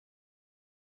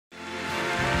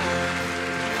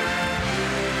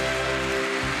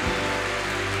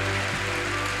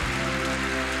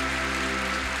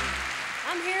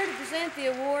present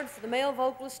the award for the Male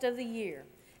Vocalist of the Year.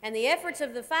 And the efforts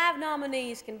of the 5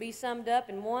 nominees can be summed up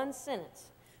in one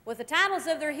sentence, with the titles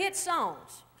of their hit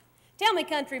songs. Tell me,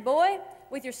 country boy,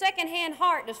 with your second-hand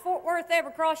heart, does Fort Worth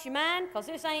ever cross your mind? 'Cause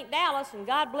this ain't Dallas, and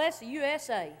God bless the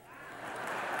USA.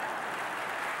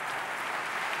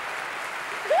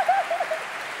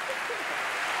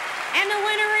 And the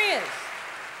winner is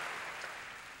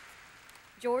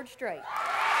George Strait.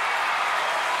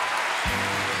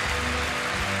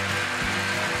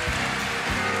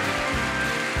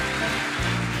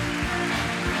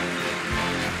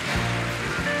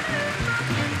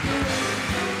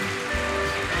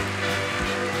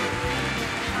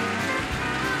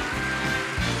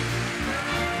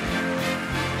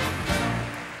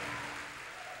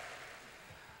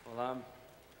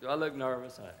 Do I look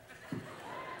nervous?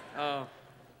 I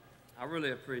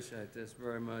really appreciate this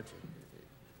very much.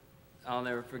 I'll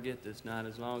never forget this night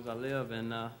as long as I live,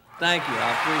 and thank you.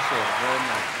 I appreciate it very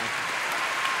much. Thank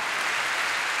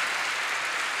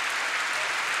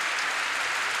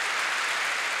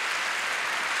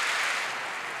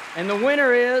you. And the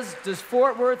winner is, does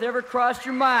Fort Worth ever cross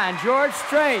your mind? George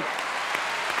Strait.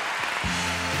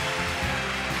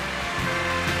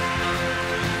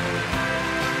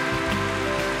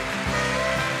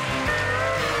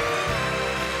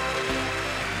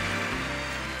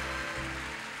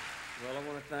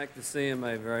 Thank the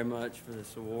CMA very much for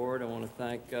this award. I want to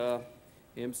thank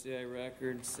MCA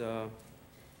Records,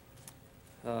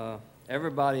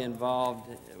 everybody involved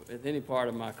with any part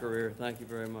of my career. Thank you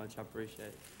very much. I appreciate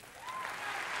it.